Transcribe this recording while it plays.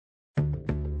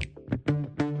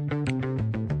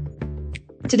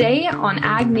Today on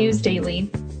Ag News Daily.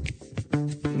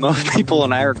 Most people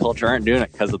in agriculture aren't doing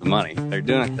it because of the money. They're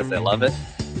doing it because they love it,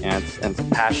 and it's a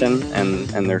passion, and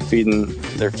they're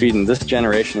feeding this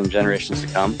generation and generations to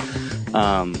come.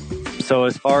 So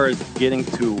as far as getting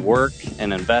to work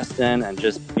and invest in and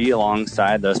just be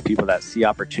alongside those people that see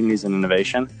opportunities and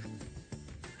innovation.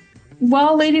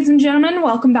 Well, ladies and gentlemen,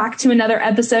 welcome back to another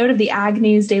episode of the Ag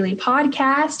News Daily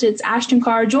podcast. It's Ashton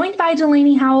Carr, joined by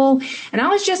Delaney Howell. And I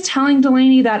was just telling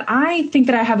Delaney that I think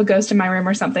that I have a ghost in my room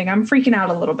or something. I'm freaking out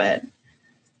a little bit.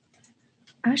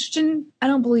 Ashton, I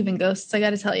don't believe in ghosts, I got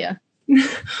to tell you.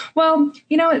 Well,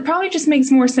 it probably just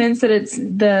makes more sense that it's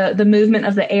the movement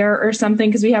of the air or something,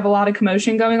 because we have a lot of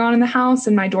commotion going on in the house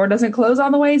and my door doesn't close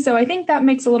all the way. So I think that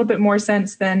makes a little bit more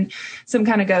sense than some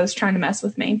kind of ghost trying to mess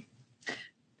with me.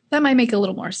 That might make a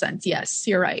little more sense. Yes,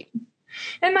 you're right.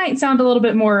 It might sound a little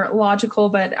bit more logical,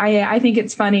 but I think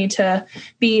it's funny to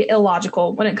be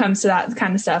illogical when it comes to that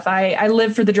kind of stuff. I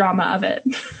live for the drama of it.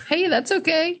 Hey, that's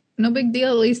okay. No big deal.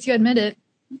 At least you admit it.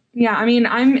 Yeah, I mean,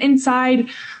 I'm inside,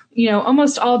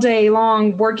 almost all day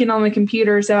long working on the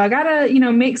computer. So I got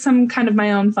to, make some kind of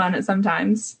my own fun at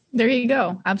sometimes. There you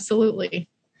go. Absolutely.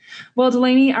 Well,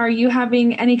 Delaney, are you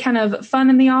having any kind of fun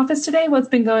in the office today? What's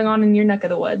been going on in your neck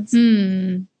of the woods?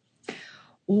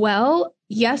 Well,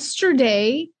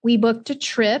 yesterday we booked a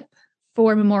trip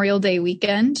for Memorial Day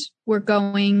weekend. We're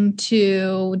going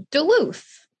to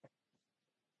Duluth,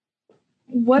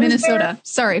 Minnesota.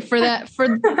 Sorry for that.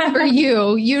 For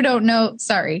you don't know.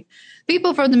 Sorry.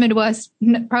 People from the Midwest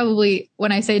probably,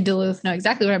 when I say Duluth, know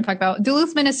exactly what I'm talking about.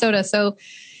 Duluth, Minnesota. So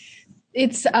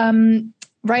it's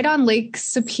right on Lake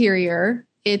Superior.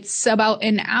 It's about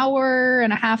an hour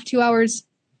and a half, 2 hours,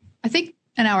 I think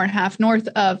an hour and a half north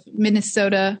of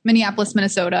Minneapolis,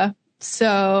 Minnesota.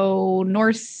 So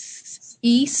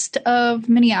northeast of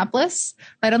Minneapolis,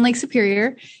 right on Lake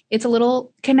Superior. It's a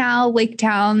little canal lake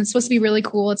town. It's supposed to be really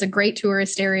cool. It's a great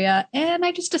tourist area. And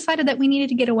I just decided that we needed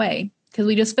to get away because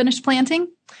we just finished planting.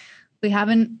 We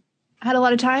haven't had a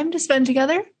lot of time to spend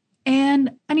together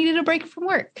and I needed a break from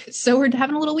work. So we're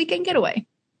having a little weekend getaway.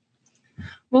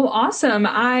 Well, awesome.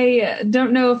 I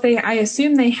don't know if I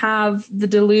assume they have the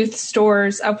Duluth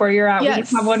stores up where you're at. Yes.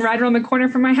 We have one right around the corner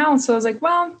from my house. So I was like,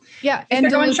 well, yeah, and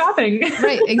they're going shopping.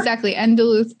 Right, exactly. And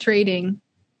Duluth Trading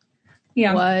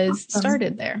was awesome.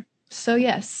 Started there. So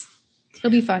yes,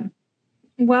 it'll be fun.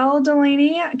 Well,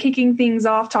 Delaney, kicking things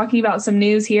off, talking about some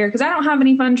news here, because I don't have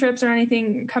any fun trips or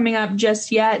anything coming up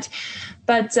just yet.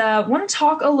 But want to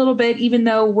talk a little bit, even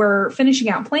though we're finishing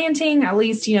out planting, at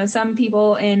least, some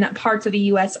people in parts of the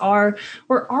U.S. we're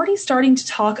already starting to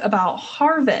talk about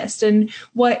harvest and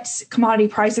what commodity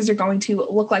prices are going to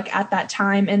look like at that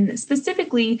time. And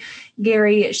specifically,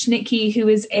 Gary Schnittke, who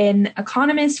is an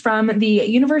economist from the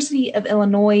University of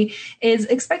Illinois, is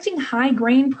expecting high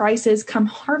grain prices come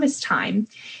harvest time.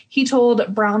 He told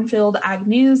Brownfield Ag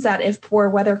News that if poor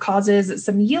weather causes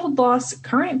some yield loss,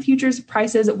 current futures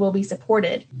prices will be supported.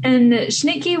 And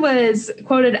Schnittke was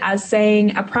quoted as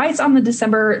saying a price on the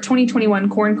December 2021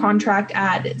 corn contract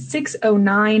at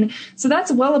 $6.09. So that's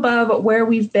well above where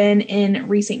we've been in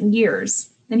recent years.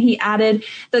 And he added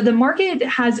that the market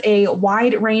has a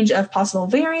wide range of possible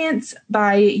variance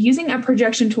by using a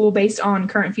projection tool based on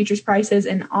current futures prices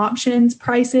and options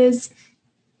prices.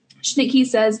 Schnittke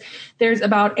says there's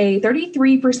about a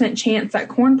 33% chance that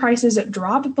corn prices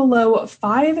drop below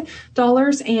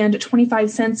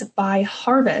 $5.25 by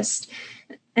harvest.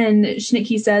 And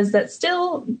Schnittke says that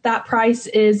still that price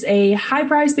is a high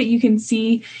price, but you can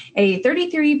see a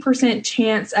 33%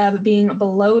 chance of being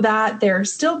below that. There are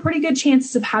still pretty good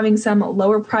chances of having some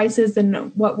lower prices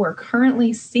than what we're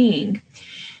currently seeing.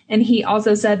 And he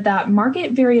also said that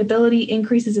market variability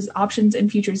increases as options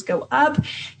and futures go up.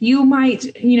 You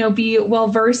might, be well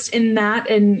versed in that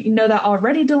and know that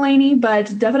already, Delaney,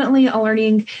 but definitely a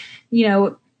learning,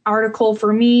 article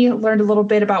for me. Learned a little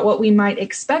bit about what we might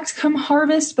expect come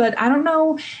harvest, but I don't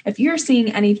know if you're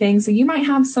seeing anything. So you might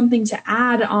have something to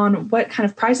add on what kind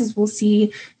of prices we'll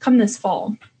see come this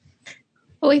fall.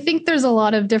 Well, I think there's a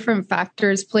lot of different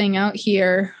factors playing out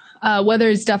here. Weather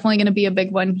is definitely going to be a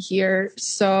big one here.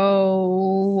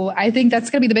 So I think that's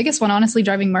going to be the biggest one, honestly,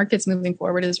 driving markets moving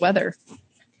forward is weather.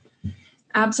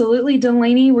 Absolutely,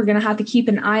 Delaney. We're going to have to keep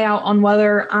an eye out on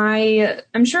weather.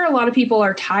 I'm sure a lot of people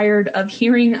are tired of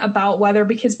hearing about weather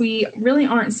because we really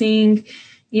aren't seeing,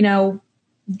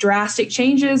 drastic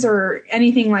changes or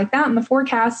anything like that in the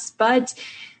forecasts. But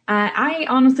I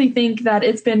honestly think that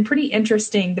it's been pretty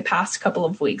interesting the past couple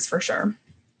of weeks for sure.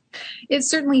 It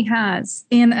certainly has.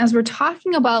 And as we're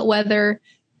talking about weather,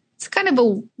 it's kind of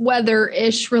a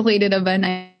weather-ish related event,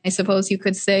 I suppose you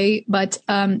could say. But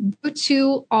due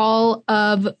to all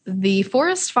of the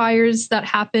forest fires that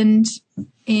happened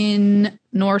in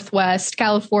Northwest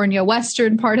California,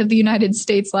 western part of the United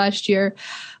States last year,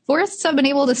 forests have been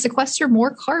able to sequester more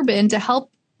carbon to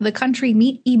help the country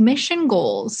meet emission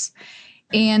goals.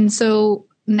 And so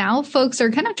now folks are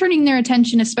kind of turning their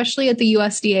attention, especially at the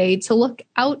USDA, to look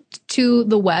out to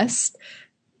the West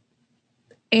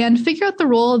and figure out the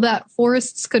role that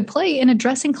forests could play in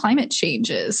addressing climate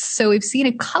changes. So we've seen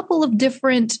a couple of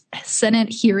different Senate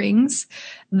hearings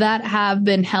that have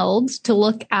been held to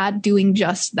look at doing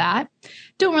just that.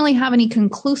 Don't really have any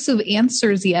conclusive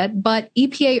answers yet, but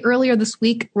EPA earlier this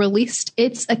week released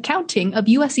its accounting of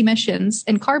U.S. emissions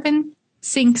and carbon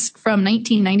sinks from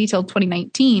 1990 till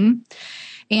 2019.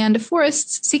 And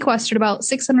forests sequestered about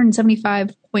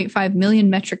 675.5 million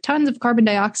metric tons of carbon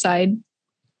dioxide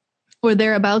or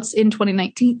thereabouts in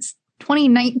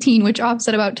 2019, which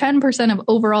offset about 10% of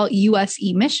overall U.S.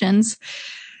 emissions.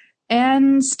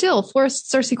 And still,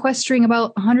 forests are sequestering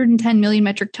about 110 million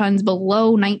metric tons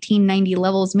below 1990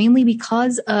 levels, mainly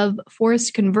because of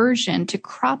forest conversion to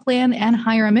cropland and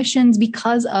higher emissions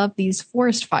because of these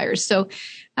forest fires. So,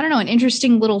 I don't know, an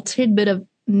interesting little tidbit of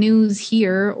news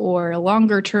here, or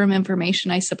longer term information,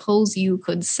 I suppose you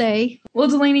could say. Well,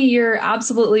 Delaney, you're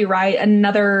absolutely right.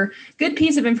 Another good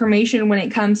piece of information when it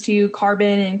comes to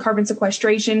carbon and carbon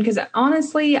sequestration, because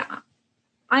honestly,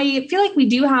 I feel like we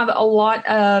do have a lot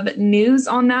of news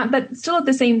on that, but still at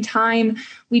the same time,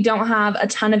 we don't have a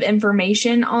ton of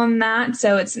information on that.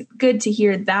 So it's good to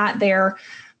hear that there.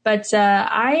 But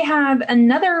I have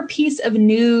another piece of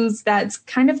news that's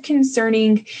kind of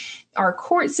concerning our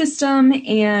court system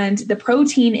and the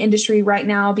protein industry right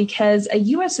now, because a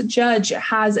U.S. judge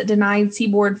has denied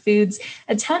Seaboard Foods'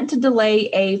 attempt to delay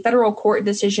a federal court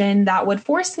decision that would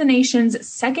force the nation's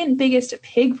second biggest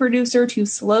pig producer to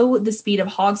slow the speed of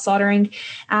hog slaughtering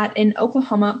at an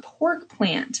Oklahoma pork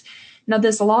plant. Now,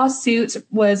 this lawsuit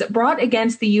was brought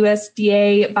against the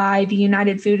USDA by the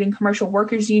United Food and Commercial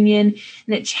Workers Union,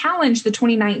 and it challenged the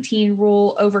 2019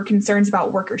 rule over concerns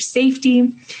about worker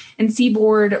safety. And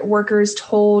Seaboard workers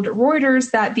told Reuters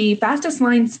that the fastest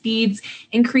line speeds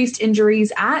increased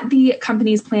injuries at the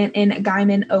company's plant in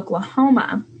Guymon,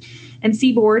 Oklahoma. And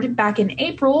Seaboard, back in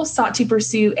April, sought to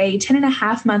pursue a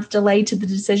 10.5-month delay to the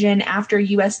decision after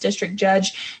U.S. District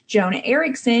Judge Joan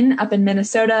Erickson up in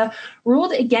Minnesota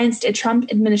ruled against a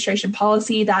Trump administration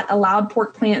policy that allowed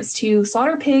pork plants to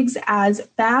slaughter pigs as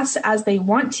fast as they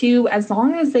want to, as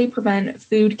long as they prevent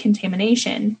food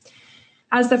contamination.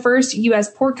 As the first U.S.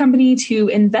 pork company to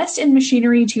invest in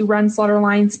machinery to run slaughter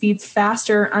line speeds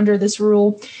faster under this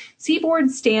rule, Seaboard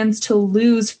stands to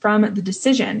lose from the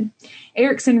decision.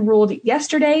 Erickson ruled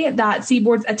yesterday that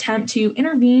Seaboard's attempt to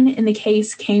intervene in the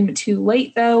case came too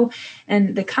late, though,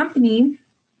 and the company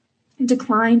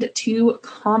declined to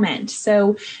comment.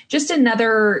 So just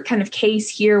another kind of case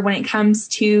here when it comes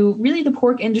to really the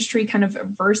pork industry kind of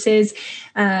versus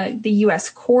the U.S.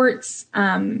 courts.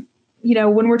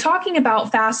 When we're talking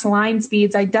about fast line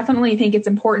speeds, I definitely think it's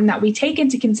important that we take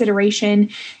into consideration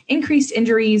increased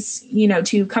injuries,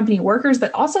 to company workers,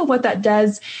 but also what that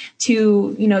does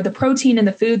to, the protein and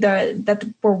the food that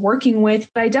we're working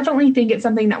with. But I definitely think it's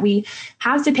something that we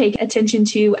have to pay attention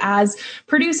to as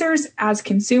producers, as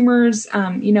consumers,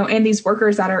 and these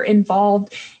workers that are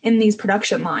involved in these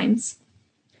production lines.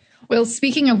 Well,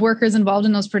 speaking of workers involved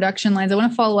in those production lines, I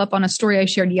want to follow up on a story I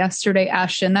shared yesterday,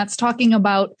 Ashton. That's talking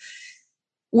about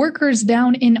workers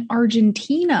down in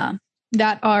Argentina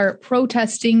that are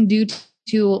protesting due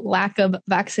to lack of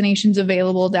vaccinations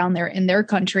available down there in their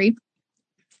country.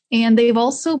 And they've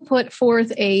also put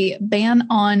forth a ban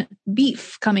on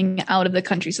beef coming out of the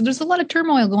country. So there's a lot of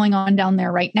turmoil going on down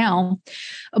there right now.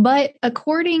 But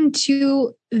according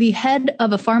to the head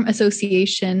of a farm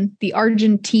association, the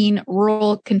Argentine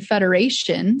Rural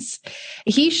Confederations,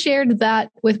 he shared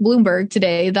that with Bloomberg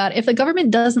today that if the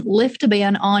government doesn't lift a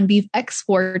ban on beef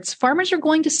exports, farmers are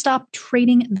going to stop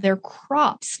trading their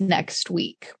crops next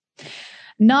week.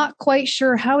 Not quite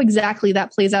sure how exactly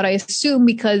that plays out, I assume,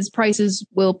 because prices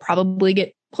will probably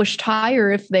get pushed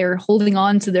higher if they're holding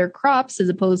on to their crops as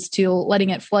opposed to letting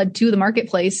it flood to the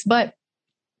marketplace. But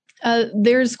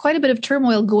there's quite a bit of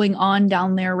turmoil going on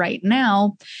down there right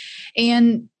now.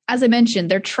 And as I mentioned,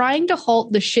 they're trying to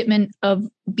halt the shipment of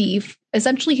beef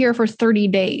essentially here for 30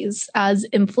 days as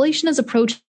inflation is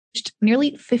approaching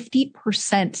nearly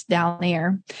 50% down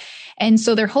there. And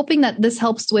so they're hoping that this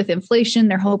helps with inflation.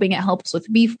 They're hoping it helps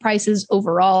with beef prices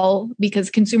overall, because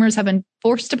consumers have been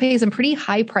forced to pay some pretty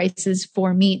high prices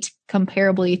for meat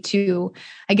comparably to,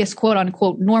 I guess, quote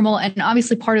unquote, normal. And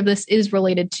obviously part of this is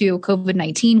related to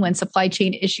COVID-19, when supply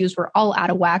chain issues were all out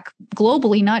of whack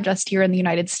globally, not just here in the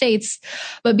United States.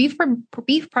 But beef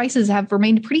prices have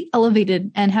remained pretty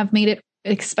elevated and have made it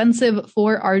expensive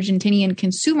for Argentinian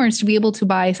consumers to be able to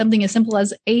buy something as simple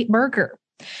as a burger.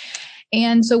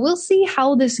 And so we'll see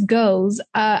how this goes.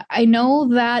 I know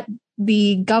that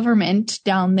the government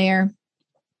down there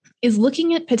is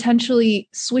looking at potentially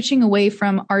switching away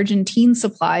from Argentine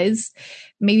supplies,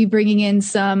 maybe bringing in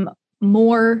some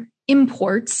more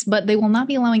imports, but they will not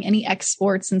be allowing any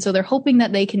exports. And so they're hoping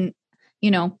that they can,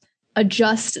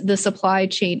 adjust the supply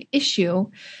chain issue.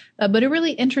 But a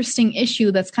really interesting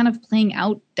issue that's kind of playing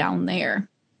out down there.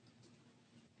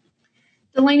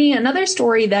 Delaney, another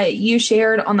story that you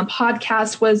shared on the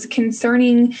podcast was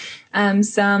concerning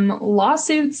some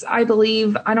lawsuits, I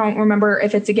believe. I don't remember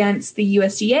if it's against the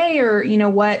USDA or,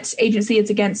 what agency it's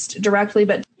against directly,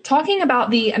 but talking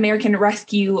about the American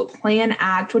Rescue Plan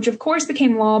Act, which of course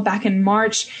became law back in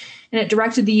March, and it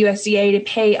directed the USDA to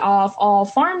pay off all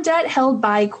farm debt held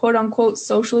by quote unquote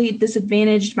socially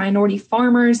disadvantaged minority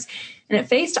farmers. And it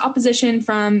faced opposition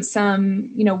from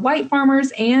some, white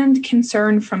farmers and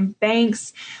concern from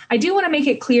banks. I do want to make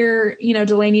it clear,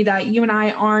 Delaney, that you and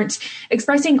I aren't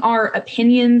expressing our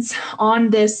opinions on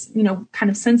this, kind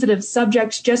of sensitive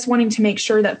subject, just wanting to make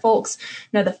sure that folks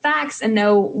know the facts and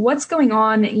know what's going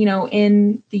on,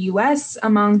 in the U.S.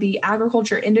 among the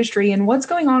agriculture industry and what's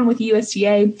going on with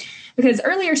USDA. Because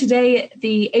earlier today,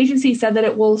 the agency said that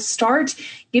it will start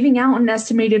giving out an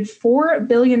estimated $4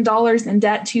 billion in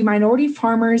debt to minority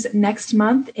farmers next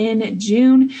month in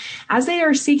June, as they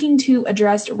are seeking to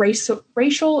address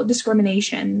racial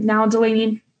discrimination. Now,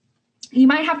 Delaney, you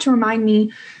might have to remind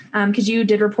me, because you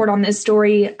did report on this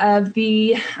story, of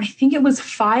I think it was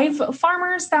 5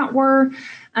 farmers that were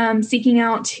seeking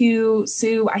out to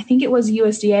sue, I think it was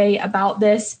USDA, about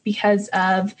this because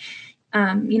of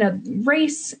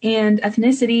race and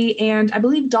ethnicity. And I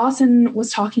believe Dawson was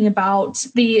talking about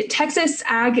the Texas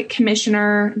Ag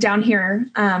Commissioner down here,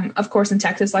 of course, in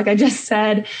Texas, like I just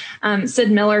said,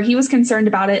 Sid Miller. He was concerned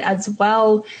about it as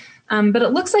well. But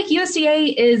it looks like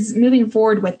USDA is moving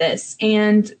forward with this.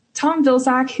 And Tom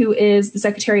Vilsack, who is the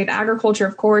Secretary of Agriculture,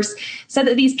 of course, said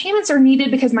that these payments are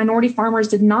needed because minority farmers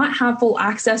did not have full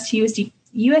access to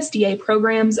USDA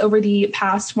programs over the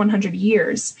past 100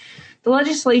 years. The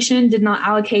legislation did not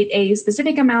allocate a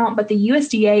specific amount, but the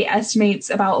USDA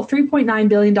estimates about $3.9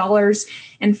 billion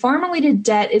in farm-related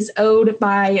debt is owed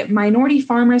by minority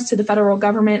farmers to the federal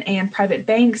government and private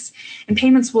banks, and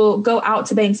payments will go out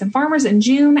to banks and farmers in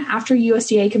June after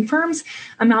USDA confirms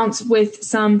amounts with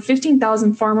some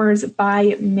 15,000 farmers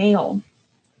by mail.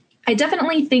 I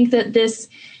definitely think that this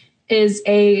is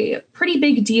a pretty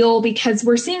big deal because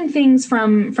we're seeing things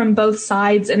from both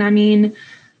sides, and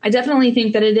I definitely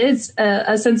think that it is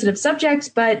a sensitive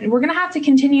subject, but we're going to have to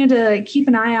continue to keep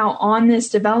an eye out on this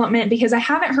development because I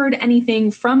haven't heard anything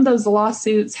from those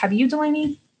lawsuits. Have you,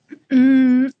 Delaney?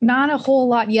 Not a whole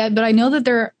lot yet, but I know that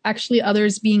there are actually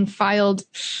others being filed.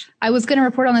 I was going to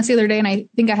report on this the other day, and I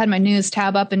think I had my news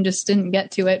tab up and just didn't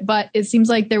get to it. But it seems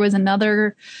like there was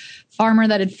another farmer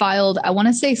that had filed, I want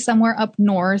to say somewhere up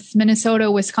north, Minnesota,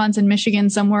 Wisconsin, Michigan,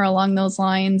 somewhere along those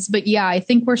lines. But yeah, I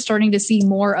think we're starting to see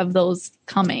more of those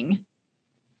coming.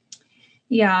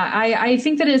 Yeah, I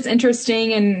think that it's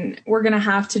interesting, and we're going to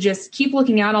have to just keep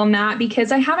looking out on that because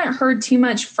I haven't heard too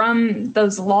much from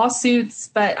those lawsuits.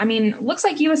 But it looks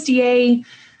like USDA,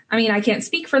 I can't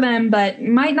speak for them, but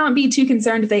might not be too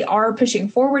concerned if they are pushing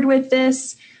forward with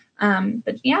this.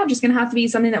 But yeah, just going to have to be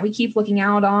something that we keep looking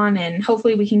out on, and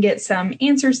hopefully we can get some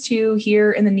answers to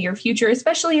here in the near future,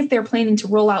 especially if they're planning to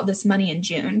roll out this money in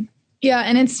June. Yeah,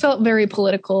 and it's felt very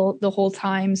political the whole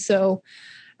time. So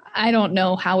I don't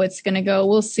know how it's going to go.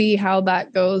 We'll see how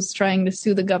that goes, trying to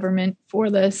sue the government for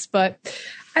this. But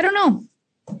I don't know.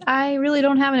 I really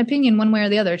don't have an opinion one way or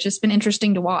the other. It's just been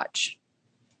interesting to watch.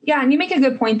 Yeah, and you make a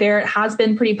good point there. It has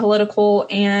been pretty political,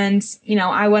 and,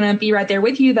 I want to be right there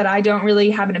with you that I don't really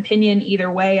have an opinion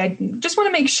either way. I just want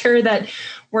to make sure that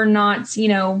we're not,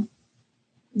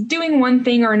 doing one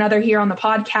thing or another here on the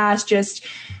podcast, just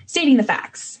stating the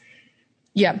facts.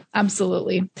 Yeah,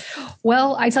 absolutely.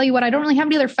 Well, I tell you what, I don't really have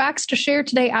any other facts to share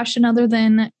today, Ashton, other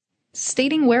than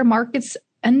stating where markets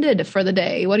ended for the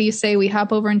day. What do you say we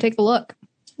hop over and take a look?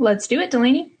 Let's do it,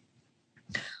 Delaney.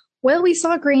 Well, we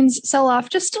saw grains sell off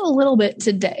just a little bit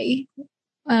today.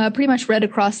 pretty much red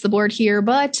across the board here,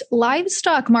 but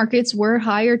livestock markets were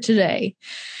higher today.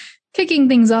 Kicking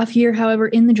things off here, however,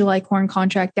 in the July corn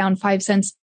contract down 5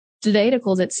 cents today to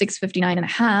close at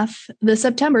 659.5. The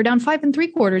September down 5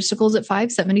 3/4 to close at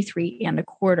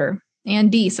 573.25.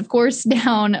 And Dees, of course,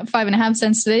 down 5.5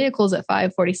 cents today to close at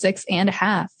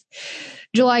 546.5.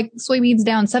 July soybeans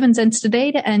down 7 cents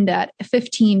today to end at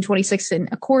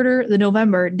 1526.25. The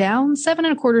November down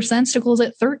 7.25 cents to close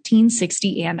at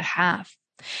 1360.5.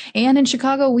 And in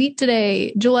Chicago, wheat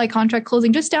today, July contract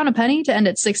closing just down a penny to end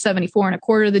at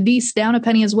 674.25. The Dees down a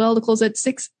penny as well to close at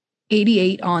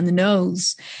 688 on the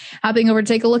nose. Hopping over to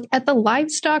take a look at the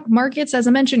livestock markets. As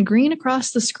I mentioned, green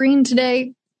across the screen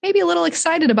today. Maybe a little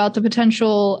excited about the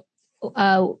potential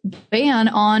ban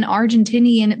on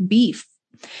Argentinian beef.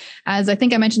 As I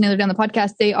think I mentioned the other day on the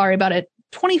podcast, they are about at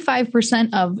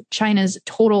 25% of China's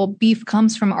total beef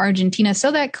comes from Argentina.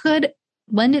 So that could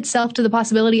lend itself to the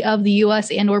possibility of the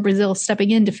U.S. and or Brazil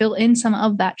stepping in to fill in some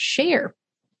of that share.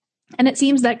 And it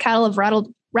seems that cattle have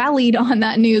rallied on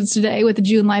that news today with the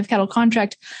June live cattle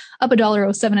contract up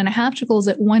 $1.07.5 to close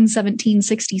at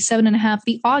 $117.67.5.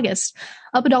 The August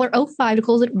up $1.05 to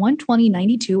close at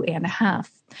 $120.92.5.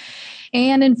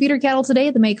 And in feeder cattle today,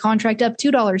 the May contract up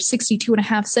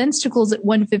 $2.62.5 to close at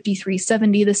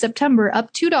 $153.70. The September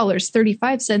up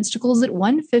 $2.35 to close at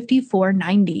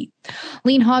 $154.90.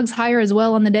 Lean hogs higher as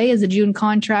well on the day as the June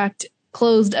contract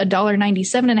closed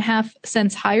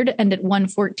 $1.97.5 higher to end at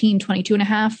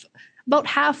 $114.22.5. About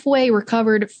halfway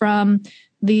recovered from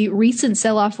the recent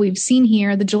sell-off we've seen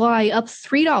here. The July up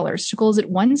 $3 to close at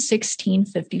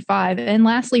 $116.55. And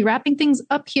lastly, wrapping things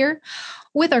up here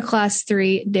with our Class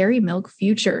 3 dairy milk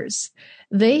futures.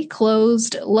 They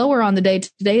closed lower on the day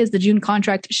today as the June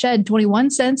contract shed 21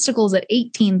 cents to close at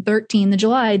 $18.13. The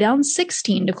July down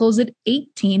 16 to close at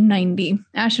 $18.90.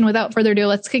 Ashton, without further ado,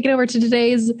 let's kick it over to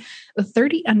today's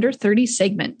 30 Under 30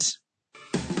 segment.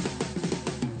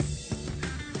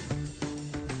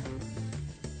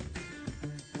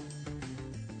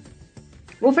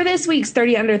 Well, for this week's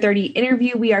 30 Under 30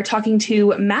 interview, we are talking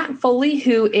to Matt Foley,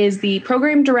 who is the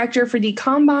program director for the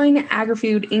Combine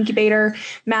Agri-Food Incubator.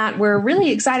 Matt, we're really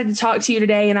excited to talk to you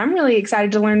today, and I'm really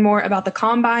excited to learn more about the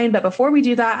Combine. But before we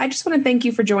do that, I just want to thank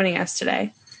you for joining us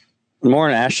today. Good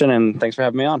morning, Ashton, and thanks for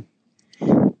having me on.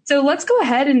 So let's go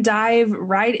ahead and dive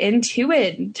right into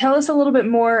it. Tell us a little bit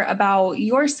more about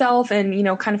yourself and,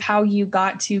 kind of how you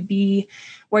got to be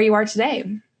where you are today.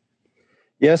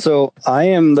 Yeah, so I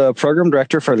am the program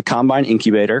director for the Combine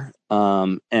Incubator.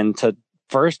 And to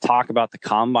first talk about the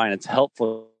Combine, it's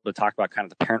helpful to talk about kind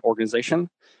of the parent organization,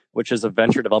 which is a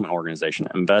venture development organization,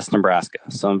 Invest Nebraska.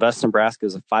 So Invest Nebraska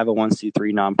is a 501c3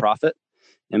 nonprofit.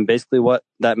 And basically what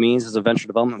that means as a venture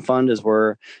development fund is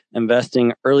we're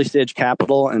investing early stage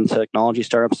capital in technology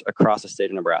startups across the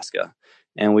state of Nebraska.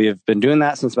 And we've been doing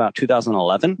that since about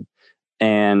 2011.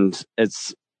 And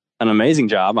it's an amazing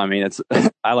job. I mean,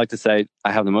 I like to say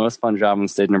I have the most fun job in the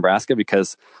state of Nebraska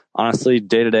because honestly,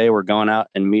 day to day, we're going out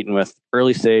and meeting with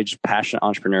early stage, passionate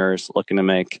entrepreneurs looking to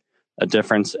make a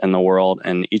difference in the world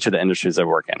and each of the industries they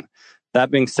work in.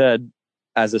 That being said,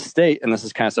 as a state, and this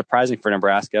is kind of surprising for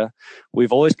Nebraska,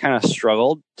 we've always kind of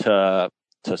struggled to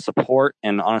support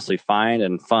and honestly find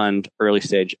and fund early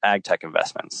stage ag tech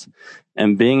investments.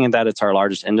 And being that it's our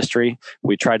largest industry,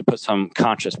 we tried to put some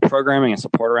conscious programming and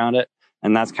support around it.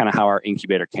 And that's kind of how our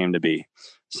incubator came to be.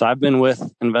 So I've been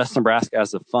with Invest Nebraska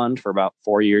as a fund for about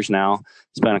 4 years now.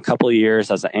 Spent a couple of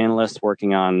years as an analyst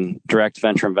working on direct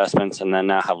venture investments, and then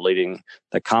now have leading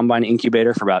the Combine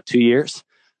Incubator for about 2 years.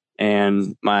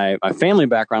 And my family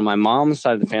background, my mom's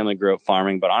side of the family grew up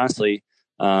farming, but honestly,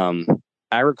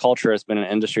 agriculture has been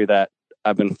an industry that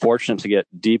I've been fortunate to get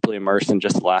deeply immersed in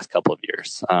just the last couple of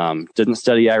years. Didn't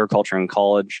study agriculture in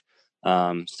college,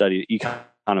 studied econ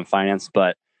and finance,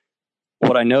 but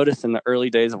what I noticed in the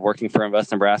early days of working for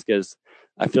Invest Nebraska is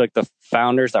I feel like the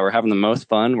founders that were having the most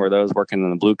fun were those working in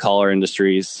the blue collar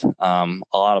industries, a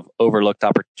lot of overlooked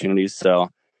opportunities. So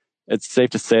it's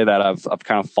safe to say that I've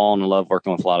kind of fallen in love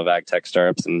working with a lot of ag tech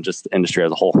startups and just the industry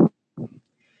as a whole.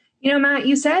 Matt,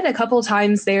 you said a couple of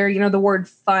times there, the word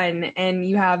fun, and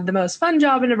you have the most fun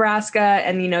job in Nebraska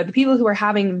and, the people who are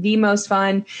having the most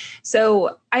fun.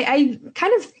 So I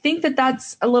kind of think that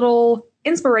that's a little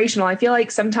inspirational. I feel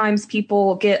like sometimes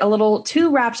people get a little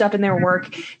too wrapped up in their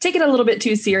work, take it a little bit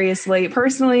too seriously.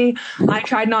 Personally, I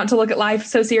tried not to look at life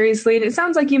so seriously, and it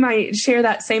sounds like you might share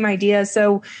that same idea.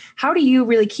 So how do you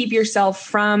really keep yourself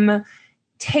from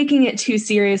taking it too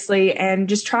seriously and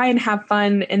just try and have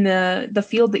fun in the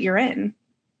field that you're in?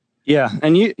 Yeah,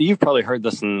 and you've probably heard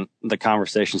this in the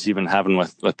conversations you've been having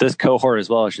with this cohort as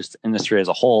well as just the industry as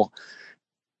a whole.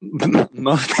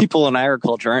 most people in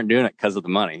agriculture aren't doing it because of the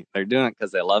money. They're doing it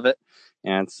because they love it,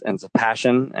 and it's a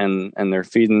passion, and they're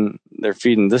feeding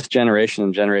this generation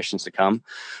and generations to come.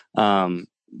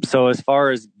 So as far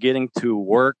as getting to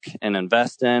work and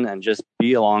invest in and just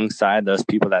be alongside those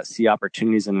people that see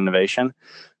opportunities and innovation,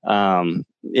 fun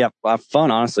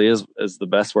honestly is the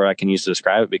best word I can use to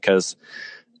describe it, because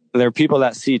there are people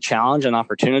that see challenge and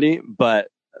opportunity, but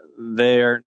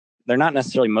they're not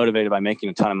necessarily motivated by making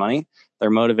a ton of money. They're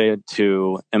motivated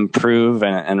to improve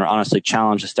and honestly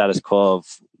challenge the status quo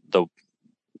of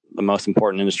the most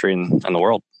important industry in the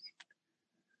world.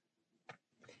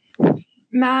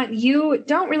 Matt, you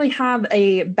don't really have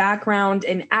a background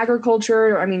in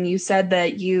agriculture. I mean, you said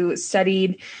that you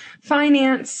studied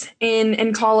finance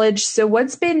in college. So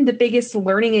what's been the biggest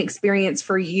learning experience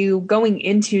for you going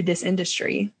into this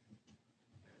industry?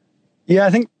 Yeah,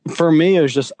 I think for me, it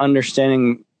was just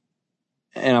understanding,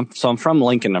 I'm from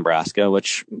Lincoln, Nebraska,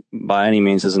 which by any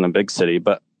means isn't a big city,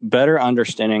 but better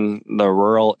understanding the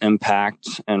rural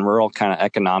impact and rural kind of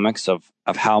economics of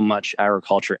how much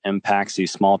agriculture impacts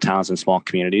these small towns and small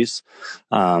communities.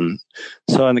 So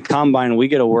in the Combine, we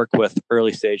get to work with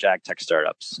early stage ag tech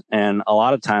startups. And a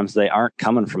lot of times they aren't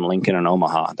coming from Lincoln and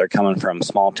Omaha. They're coming from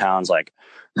small towns like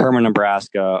Herman,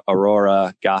 Nebraska,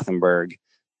 Aurora, Gothenburg.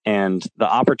 And the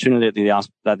opportunity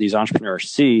that these entrepreneurs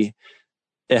see,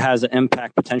 it has an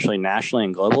impact potentially nationally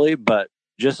and globally, but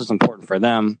just as important for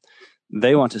them,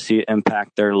 they want to see it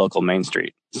impact their local Main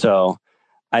Street. So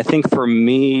I think for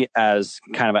me, as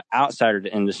kind of an outsider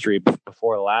to industry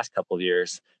before the last couple of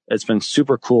years, it's been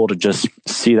super cool to just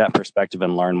see that perspective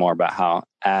and learn more about how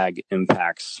ag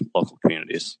impacts local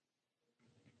communities.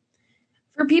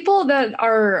 For people that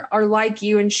are like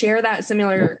you and share that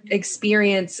similar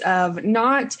experience of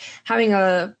not having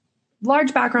a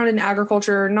large background in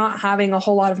agriculture, not having a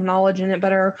whole lot of knowledge in it,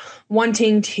 but are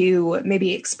wanting to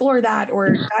maybe explore that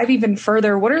or dive even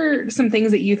further, what are some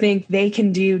things that you think they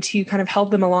can do to kind of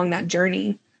help them along that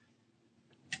journey?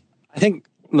 I think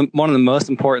one of the most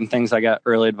important things I got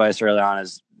early advice early on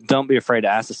is don't be afraid to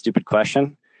ask a stupid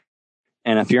question.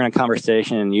 And if you're in a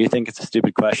conversation and you think it's a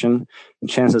stupid question,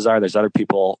 chances are there's other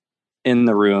people in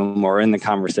the room or in the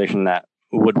conversation that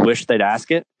would wish they'd ask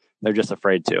it. They're just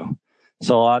afraid to.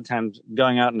 So a lot of times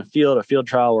going out in the field, a field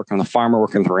trial, working with a farmer,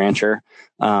 working with a rancher,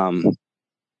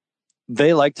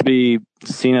 they like to be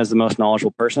seen as the most knowledgeable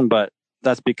person, but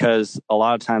that's because a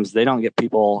lot of times they don't get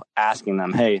people asking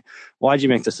them, hey, why'd you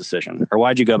make this decision? Or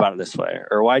why'd you go about it this way?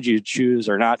 Or why'd you choose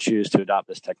or not choose to adopt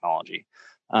this technology?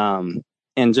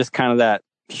 And just kind of that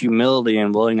humility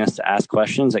and willingness to ask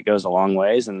questions, that goes a long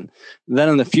ways. And then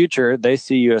in the future, they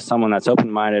see you as someone that's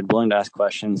open-minded, willing to ask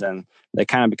questions, and they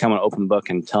kind of become an open book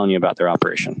and telling you about their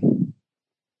operation.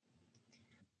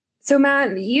 So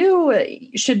Matt, you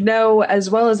should know as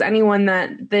well as anyone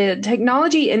that the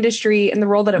technology industry and the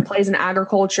role that it plays in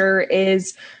agriculture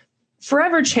is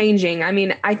forever changing. I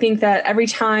mean, I think that every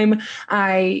time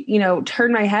I,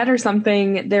 turn my head or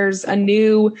something, there's a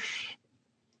new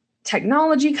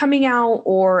technology coming out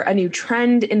or a new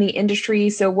trend in the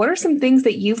industry. So what are some things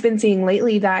that you've been seeing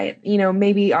lately that,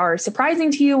 maybe are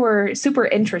surprising to you or super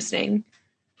interesting?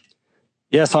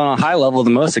 Yeah, so on a high level,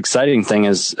 the most exciting thing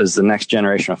is the next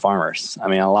generation of farmers. I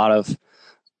mean, a lot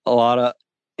of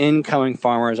incoming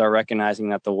farmers are recognizing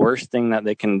that the worst thing that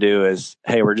they can do is,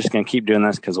 hey, we're just going to keep doing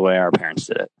this because the way our parents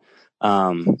did it.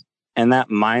 And that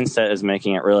mindset is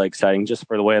making it really exciting just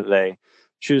for the way that they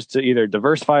choose to either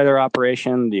diversify their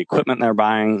operation, the equipment they're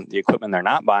buying, the equipment they're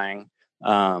not buying.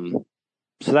 So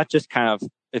that just kind of,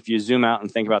 if you zoom out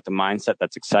and think about the mindset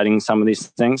that's exciting some of these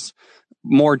things,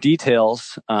 more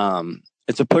details,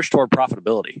 it's a push toward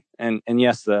profitability. And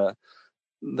yes, the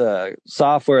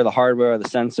software, the hardware, the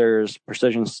sensors,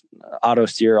 precision auto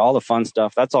steer, all the fun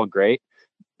stuff, that's all great.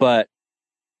 But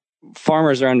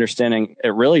farmers are understanding it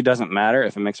really doesn't matter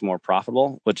if it makes it more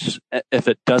profitable, which if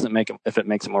it makes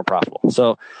it more profitable.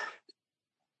 So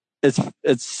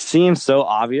it seems so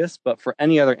obvious, but for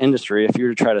any other industry, if you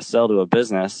were to try to sell to a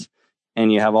business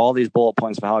and you have all these bullet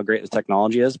points about how great the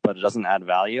technology is, but it doesn't add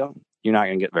value, you're not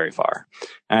going to get very far.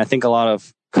 And I think a lot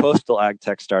of coastal ag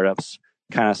tech startups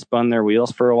kind of spun their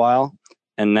wheels for a while.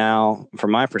 And now, from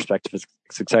my perspective,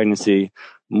 it's exciting to see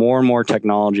more and more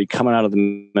technology coming out of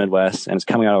the Midwest, and it's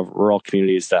coming out of rural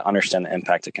communities that understand the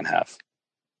impact it can have.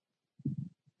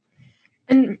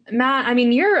 And Matt, I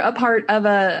mean, you're a part of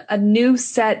a new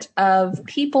set of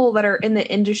people that are in the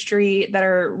industry that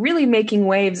are really making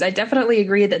waves. I definitely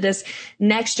agree that this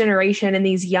next generation and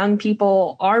these young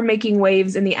people are making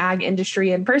waves in the ag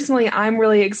industry. And personally, I'm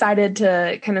really excited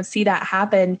to kind of see that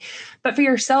happen. But for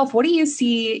yourself, what do you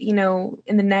see, in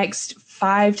the next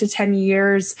 5 to 10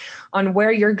 years on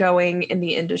where you're going in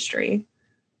the industry?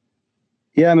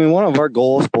 Yeah, I mean, one of our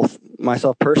goals, both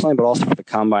myself personally, but also for the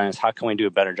Combine, is how can we do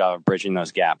a better job of bridging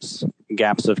those gaps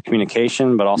of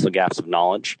communication, but also gaps of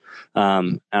knowledge.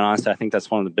 And honestly, I think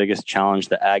that's one of the biggest challenges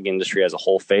the ag industry as a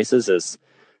whole faces is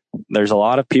there's a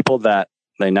lot of people that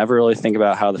they never really think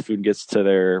about how the food gets to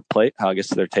their plate, how it gets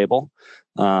to their table.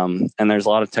 And there's a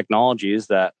lot of technologies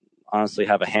that honestly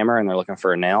have a hammer and they're looking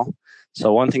for a nail.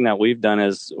 So one thing that we've done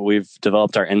is we've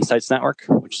developed our Insights Network,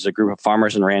 which is a group of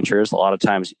farmers and ranchers, a lot of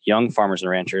times young farmers and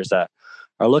ranchers that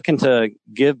are looking to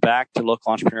give back to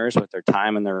local entrepreneurs with their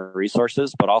time and their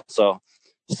resources, but also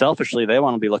selfishly, they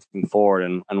want to be looking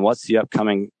forward and what's the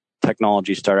upcoming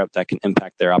technology startup that can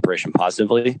impact their operation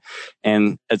positively.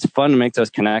 And it's fun to make those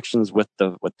connections with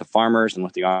the farmers and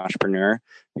with the entrepreneur,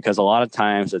 because a lot of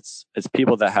times it's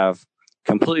people that have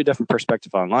completely different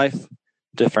perspective on life,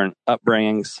 different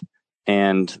upbringings,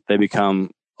 and they become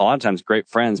a lot of times great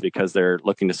friends because they're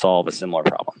looking to solve a similar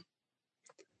problem.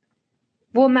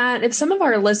 Well, Matt, if some of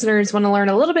our listeners want to learn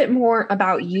a little bit more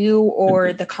about you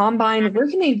or the Combine, where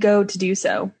can they go to do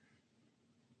so?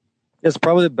 It's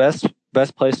probably the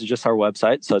best place is just our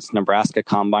website. So it's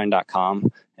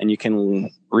nebraskacombine.com. And you can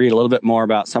read a little bit more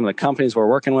about some of the companies we're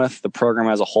working with, the program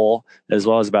as a whole, as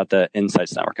well as about the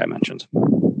Insights Network I mentioned.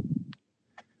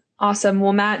 Awesome.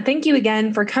 Well, Matt, thank you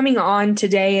again for coming on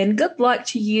today, and good luck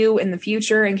to you in the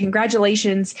future. And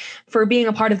congratulations for being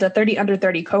a part of the 30 Under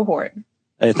 30 cohort.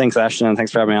 Hey, thanks, Ashton. And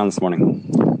thanks for having me on this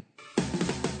morning.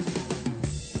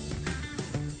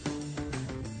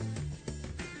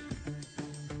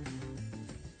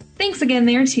 Thanks again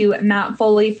there to Matt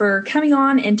Foley for coming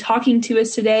on and talking to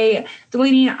us today.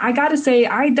 Delaney, I got to say,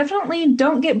 I definitely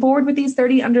don't get bored with these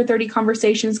 30 Under 30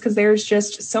 conversations because there's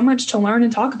just so much to learn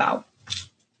and talk about.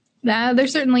 There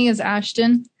certainly is,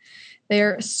 Ashton.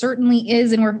 There certainly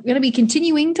is. And we're going to be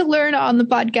continuing to learn on the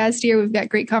podcast here. We've got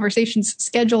great conversations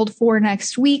scheduled for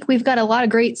next week. We've got a lot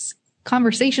of great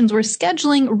conversations we're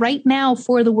scheduling right now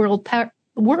for the World Pork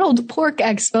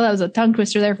Expo. That was a tongue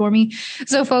twister there for me.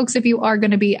 So folks, if you are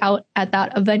going to be out at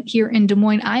that event here in Des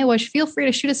Moines, Iowa, feel free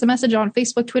to shoot us a message on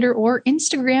Facebook, Twitter, or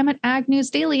Instagram at Ag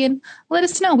News Daily and let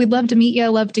us know. We'd love to meet you.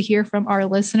 Love to hear from our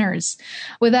listeners.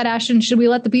 With that, Ashton, should we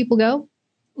let the people go?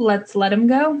 Let's let them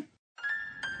go.